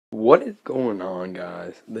What is going on,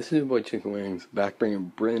 guys? This is your boy Chicken Wings back bringing a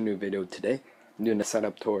brand new video today. I'm doing a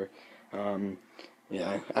setup tour. Um,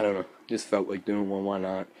 yeah, I don't know, just felt like doing one, why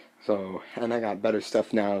not? So, and I got better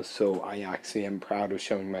stuff now, so I actually am proud of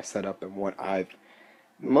showing my setup and what I've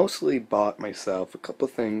mostly bought myself. A couple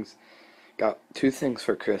things. Got two things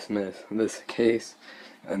for Christmas: this case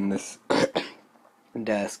and this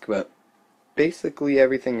desk, but basically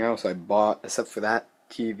everything else I bought except for that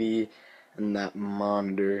TV and that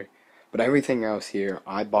monitor. But everything else here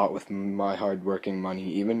I bought with my hard-working money,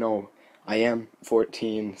 even though I am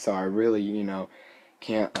 14, so I really,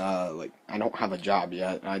 can't, I don't have a job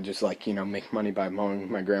yet. I just, make money by mowing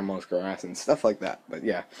my grandma's grass and stuff like that. But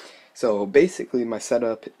yeah, so basically my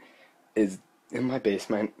setup is in my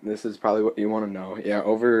basement. This is probably what you want to know. Yeah,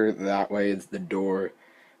 over that way is the door,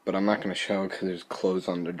 but I'm not going to show because there's clothes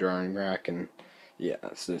on the drying rack, and yeah,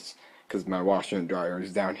 it's just because my washer and dryer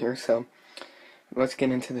is down here. So let's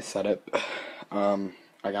get into the setup. I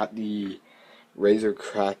got the Razer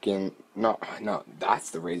Kraken. No, that's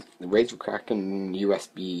the Razer Kraken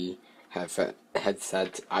USB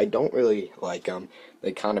headset. I don't really like them.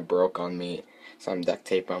 They kind of broke on me, so I'm duct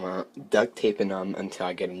taping them until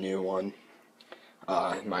I get a new one.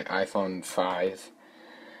 My iPhone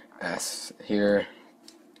 5S here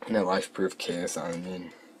in a life-proof case. I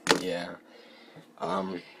mean, yeah.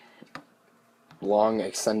 Long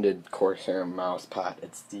extended Corsair mouse pad.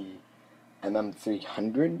 It's the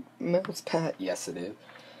MM300 mouse pad. Yes, it is.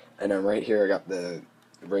 And then right here I got the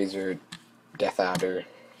Razer DeathAdder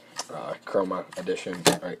Chroma edition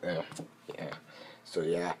right there. Yeah. So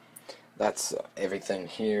yeah, that's everything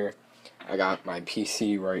here. I got my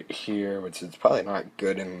PC right here, which is probably not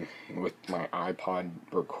good with my iPod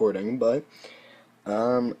recording, but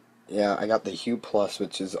yeah, I got the Hue Plus,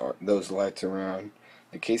 which is those lights around.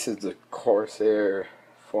 The case is the Corsair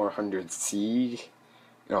 400C,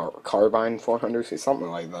 or Carbine 400C, something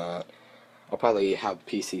like that. I'll probably have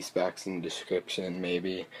PC specs in the description,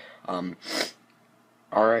 maybe.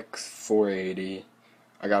 RX 480.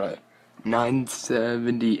 I got a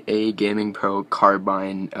 970A Gaming Pro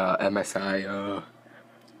Carbine MSI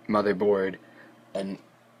motherboard, and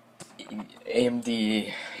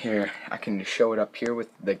AMD. Here, I can show it up here with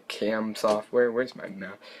the CAM software. Where's my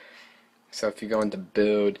mouse? So if you go into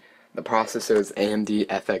build, the processor is AMD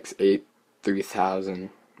FX8 3000,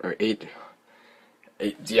 or 8,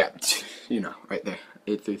 yeah, right there,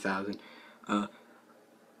 8 3000.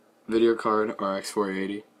 Video card RX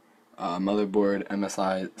 480. Motherboard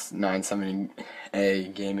MSI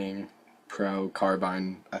 970A Gaming Pro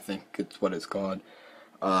Carbine, I think it's what it's called.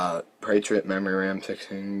 Patriot memory RAM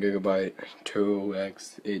 16GB,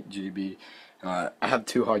 2x 8GB. I have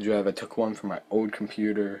two hard drive. I took one from my old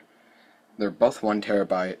computer. They're both 1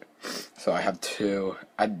 TB, so I have two.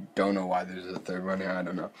 I don't know why there's a third one here, I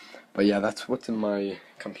don't know. But yeah, that's what's in my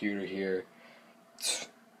computer here.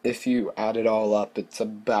 If you add it all up, it's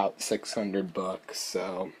about $600,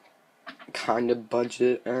 so kind of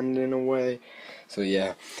budget end in a way. So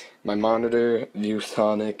yeah, my monitor,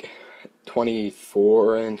 ViewSonic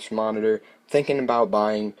 24-inch monitor. Thinking about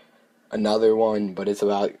buying another one, but it's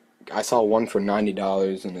about, I saw one for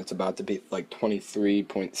 $90, and it's about to be like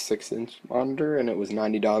 23.6-inch monitor, and it was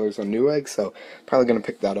 $90 on Newegg, so probably gonna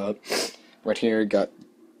pick that up. Right here, got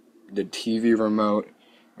the TV remote,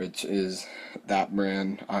 which is that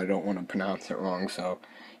brand. I don't want to pronounce it wrong, so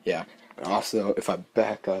yeah. And also, if I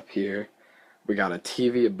back up here, we got a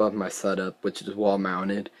TV above my setup, which is wall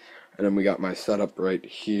mounted, and then we got my setup right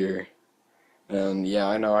here. And yeah,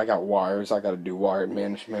 I know I got wires. I gotta do wire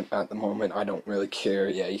management at the moment. I don't really care.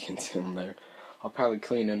 Yeah, you can see them there. I'll probably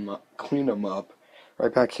clean them up.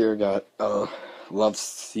 Right back here, got a love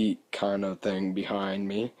seat kind of thing behind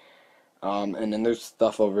me. And then there's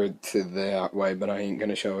stuff over to that way, but I ain't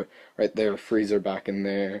gonna show it. Right there, freezer back in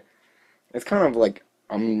there. It's kind of like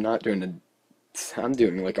I'm doing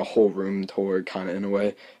like a whole room tour kind of in a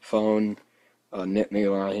way. Phone, Nittany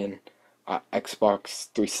Lion, Xbox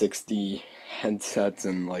 360 headsets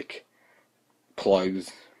and like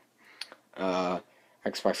plugs, Xbox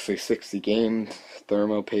 360 games,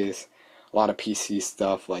 Thermopace, a lot of PC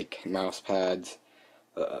stuff like mouse pads,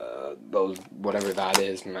 those, whatever that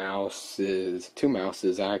is, two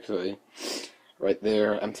mouses actually. Right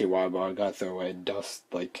there, empty water bottle, gotta throw away dust,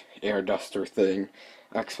 like air duster thing.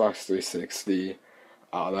 Xbox 360,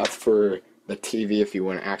 that's for the TV. If you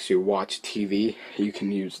want to actually watch TV, you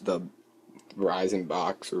can use the Verizon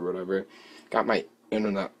box or whatever. Got my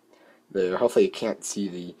internet there. Hopefully you can't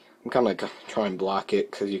see I'm kind of like trying to block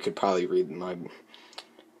it because you could probably read my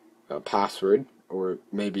password, or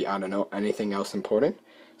maybe, I don't know, anything else important.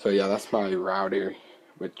 So yeah, that's my router,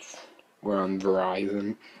 which we're on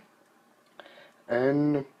Verizon.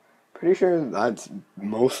 And pretty sure that's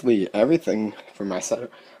mostly everything for my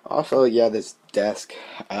setup. Also, yeah, this desk,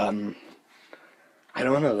 I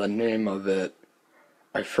don't know the name of it.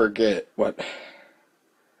 I forget what,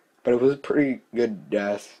 but it was a pretty good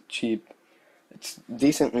desk, cheap. It's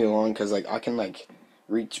decently long because like I can like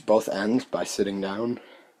reach both ends by sitting down.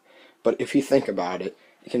 But if you think about it,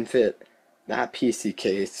 you can fit that PC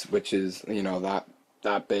case, which is, you know,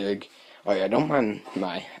 that big. Oh yeah, don't mind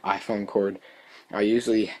my iPhone cord. I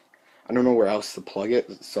don't know where else to plug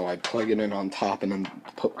it, so I plug it in on top and then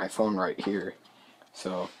put my phone right here.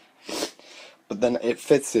 So, but then it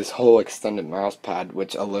fits this whole extended mouse pad,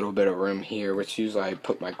 which a little bit of room here, which usually I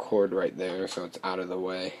put my cord right there so it's out of the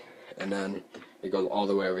way. And then it goes all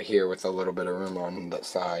the way over here with a little bit of room on the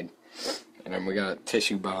side. And then we got a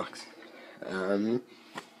tissue box.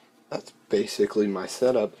 That's basically my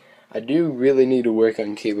setup. I do really need to work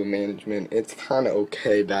on cable management. It's kind of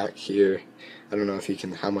okay back here. I don't know if you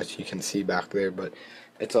can, how much you can see back there, but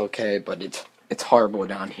it's okay. But it's horrible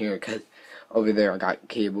down here because over there I got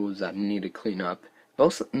cables that I need to clean up.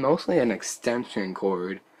 Mostly an extension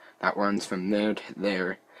cord that runs from there to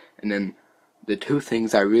there, and then the two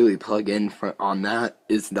things I really plug in on that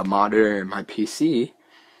is the monitor and my PC,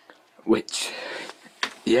 which,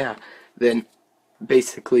 yeah, then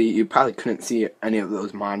basically you probably couldn't see any of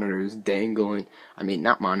those monitors dangling. I mean,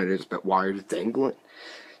 not monitors, but wires dangling.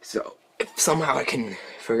 So if somehow I can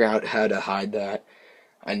figure out how to hide that,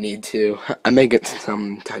 I need to. I may get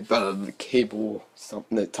some type of cable,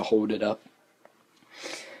 something to hold it up.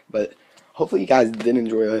 But hopefully you guys did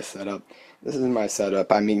enjoy this setup. This is my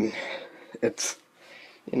setup. I mean, it's,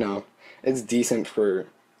 you know, it's decent for,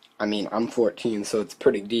 I mean, I'm 14, so it's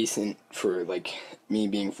pretty decent for, like, me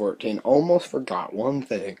being 14. Almost forgot one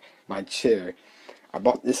thing, my chair. I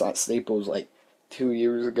bought this at Staples, like, 2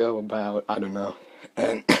 years ago, about, I don't know.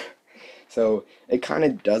 And so it kind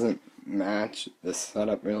of doesn't match the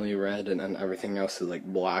setup really red, and then everything else is, like,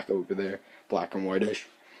 black over there, black and whitish.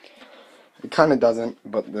 It kind of doesn't,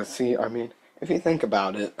 but I mean, if you think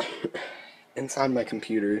about it, inside my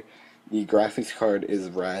computer, the graphics card is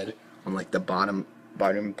red on like the bottom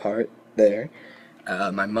part there.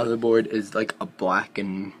 My motherboard is like a black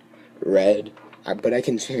and red, but I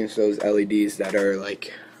can change those LEDs that are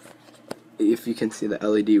like, if you can see the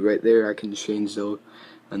LED right there, I can change those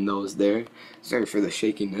and those there. Sorry for the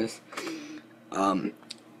shakiness.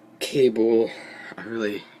 Cable, I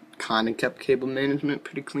really kind of kept cable management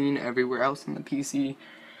pretty clean everywhere else in the PC.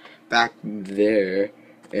 Back there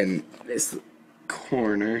in this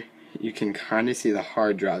corner, you can kind of see the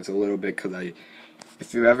hard drives a little bit, because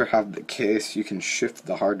if you ever have the case, you can shift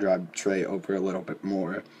the hard drive tray over a little bit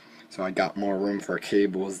more. So I got more room for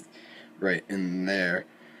cables right in there.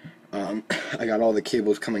 I got all the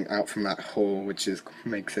cables coming out from that hole, which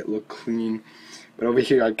makes it look clean. But over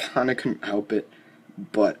here, I kind of couldn't help it,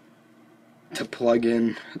 but to plug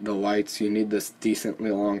in the lights, you need this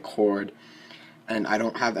decently long cord, and I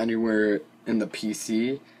don't have anywhere in the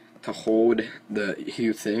PC to hold the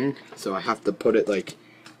Hue thing, so I have to put it like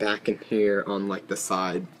back in here on like the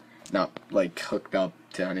side, not like hooked up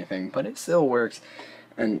to anything, but it still works.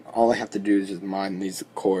 And all I have to do is just mine these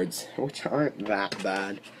cords, which aren't that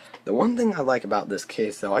bad. The one thing I like about this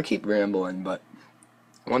case, though, I keep rambling, but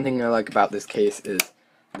one thing I like about this case is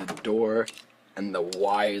the door and the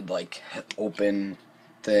wide, like, open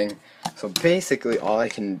thing. So basically all I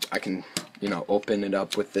can, you know, open it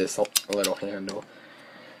up with this little handle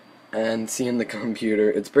and see in the computer.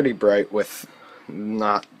 It's pretty bright with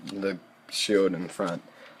not the shield in front.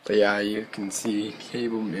 But yeah, you can see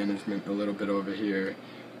cable management a little bit over here.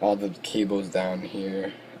 All the cables down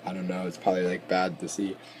here. I don't know, it's probably like bad to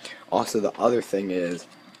see. Also, the other thing is,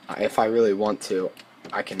 if I really want to,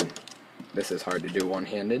 I can, this is hard to do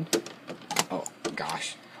one-handed. Oh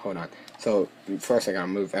gosh, hold on. So first I gotta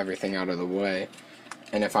move everything out of the way,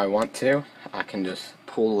 and if I want to, I can just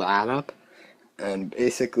pull that up and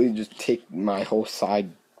basically just take my whole side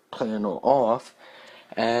panel off,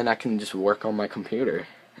 and I can just work on my computer.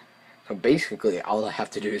 So basically all I have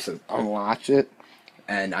to do is unlatch it,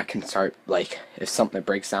 and I can start, like, if something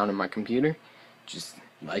breaks down in my computer, just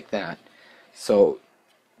like that. So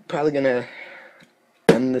probably gonna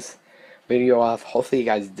end this video off. Hopefully you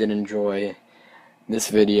guys did enjoy this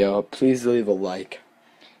video. Please leave a like,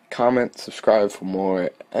 comment, subscribe for more,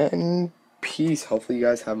 and peace. Hopefully you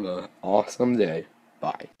guys have an awesome day.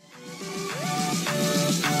 Bye.